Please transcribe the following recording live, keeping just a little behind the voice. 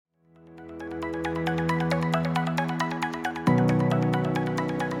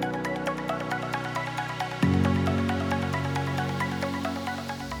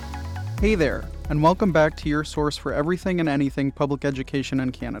Hey there, and welcome back to your source for everything and anything public education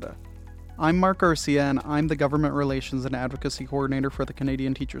in Canada. I'm Mark Garcia, and I'm the Government Relations and Advocacy Coordinator for the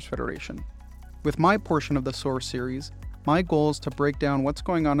Canadian Teachers Federation. With my portion of the Source series, my goal is to break down what's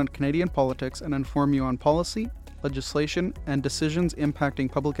going on in Canadian politics and inform you on policy, legislation, and decisions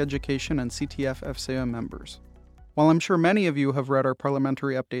impacting public education and CTF-FCA members. While I'm sure many of you have read our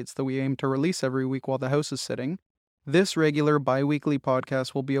parliamentary updates that we aim to release every week while the House is sitting, this regular bi-weekly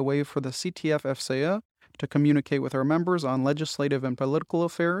podcast will be a way for the CTF-FCA to communicate with our members on legislative and political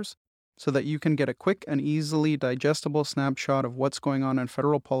affairs so that you can get a quick and easily digestible snapshot of what's going on in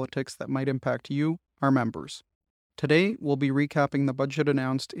federal politics that might impact you, our members. Today, we'll be recapping the budget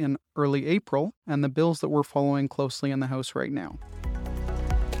announced in early April and the bills that we're following closely in the House right now.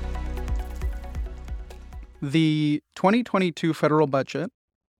 The 2022 federal budget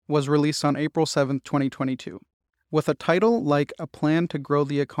was released on April 7, 2022. With a title like A Plan to Grow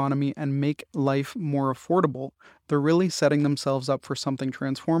the Economy and Make Life More Affordable, they're really setting themselves up for something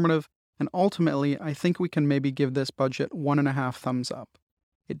transformative, and ultimately, I think we can maybe give this budget 1.5 thumbs up.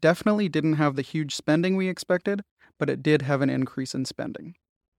 It definitely didn't have the huge spending we expected, but it did have an increase in spending.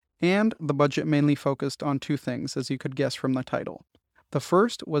 And the budget mainly focused on two things, as you could guess from the title. The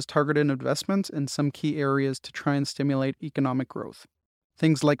first was targeted investments in some key areas to try and stimulate economic growth.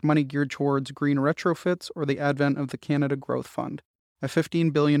 Things like money geared towards green retrofits or the advent of the Canada Growth Fund, a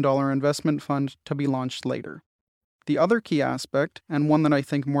 $15 billion investment fund to be launched later. The other key aspect, and one that I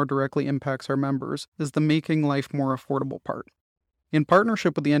think more directly impacts our members, is the making life more affordable part. In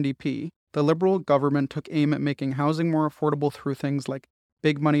partnership with the NDP, the Liberal government took aim at making housing more affordable through things like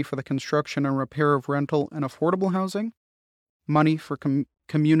big money for the construction and repair of rental and affordable housing, money for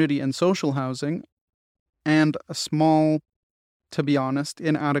community and social housing, and a small, to be honest,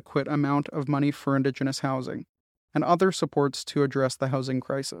 inadequate amount of money for Indigenous housing, and other supports to address the housing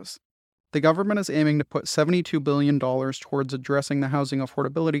crisis. The government is aiming to put $72 billion towards addressing the housing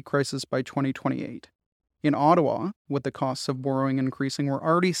affordability crisis by 2028. In Ottawa, with the costs of borrowing increasing, we're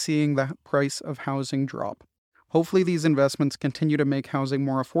already seeing the price of housing drop. Hopefully these investments continue to make housing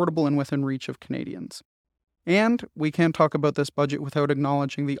more affordable and within reach of Canadians. And we can't talk about this budget without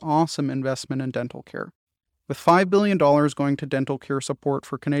acknowledging the awesome investment in dental care. With $5 billion going to dental care support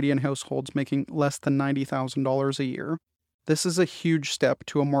for Canadian households making less than $90,000 a year, this is a huge step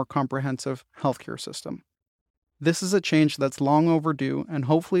to a more comprehensive healthcare system. This is a change that's long overdue, and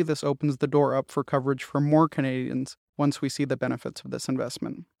hopefully this opens the door up for coverage for more Canadians once we see the benefits of this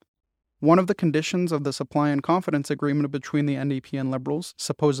investment. One of the conditions of the supply and confidence agreement between the NDP and Liberals,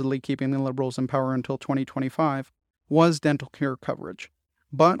 supposedly keeping the Liberals in power until 2025, was dental care coverage,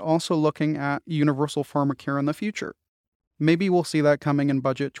 but also looking at universal pharmacare in the future. Maybe we'll see that coming in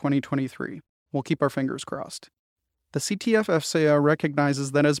budget 2023. We'll keep our fingers crossed. The CTF-FCA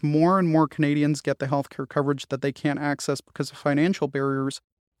recognizes that as more and more Canadians get the healthcare coverage that they can't access because of financial barriers,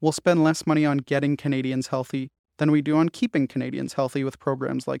 we'll spend less money on getting Canadians healthy than we do on keeping Canadians healthy with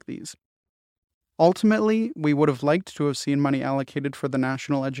programs like these. Ultimately, we would have liked to have seen money allocated for the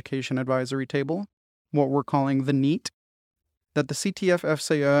National Education Advisory Table, what we're calling the NEAT, that the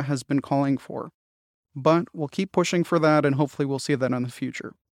CTF-FCA has been calling for. But we'll keep pushing for that, and hopefully we'll see that in the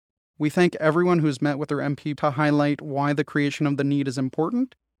future. We thank everyone who's met with their MP to highlight why the creation of the NEAT is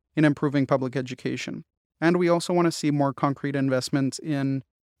important in improving public education. And we also want to see more concrete investments in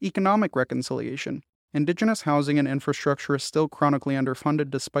economic reconciliation. Indigenous housing and infrastructure is still chronically underfunded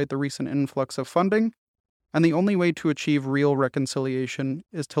despite the recent influx of funding, and the only way to achieve real reconciliation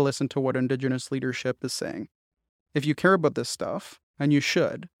is to listen to what Indigenous leadership is saying. If you care about this stuff, and you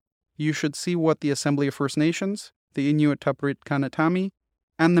should see what the Assembly of First Nations, the Inuit Taprit Kanatami,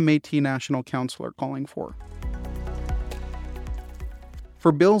 and the Métis National Council are calling for.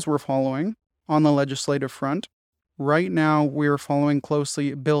 For bills we're following on the legislative front, right now we're following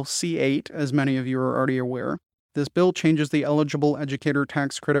closely Bill C-8, as many of you are already aware. This bill changes the eligible educator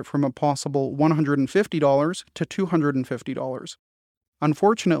tax credit from a possible $150 to $250.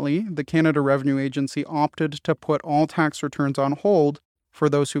 Unfortunately, the Canada Revenue Agency opted to put all tax returns on hold for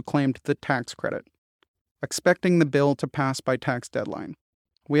those who claimed the tax credit, expecting the bill to pass by tax deadline.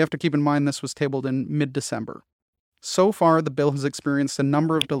 We have to keep in mind this was tabled in mid-December. So far, the bill has experienced a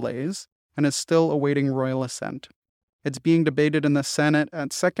number of delays and is still awaiting royal assent. It's being debated in the Senate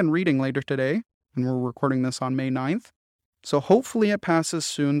at second reading later today, and we're recording this on May 9th. So hopefully it passes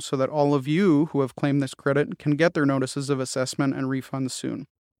soon so that all of you who have claimed this credit can get their notices of assessment and refunds soon.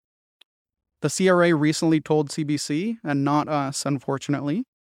 The CRA recently told CBC, and not us, unfortunately,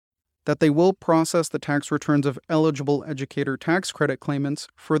 that they will process the tax returns of eligible educator tax credit claimants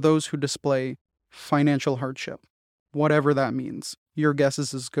for those who display financial hardship. whatever that means. Your guess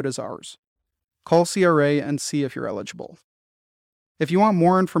is as good as ours. Call CRA and see if you're eligible. If you want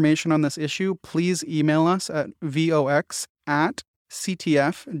more information on this issue, please email us at vox@ctf-fce.ca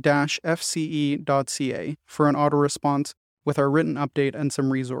for an auto-response with our written update and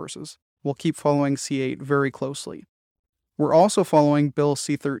some resources. We'll keep following C8 very closely. We're also following Bill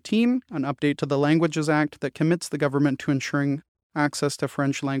C-13, an update to the Languages Act that commits the government to ensuring access to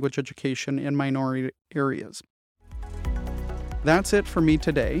French language education in minority areas. That's it for me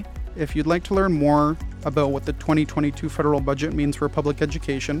today. If you'd like to learn more about what the 2022 federal budget means for public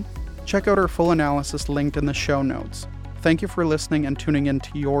education, check out our full analysis linked in the show notes. Thank you for listening and tuning in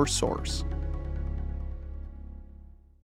to your source.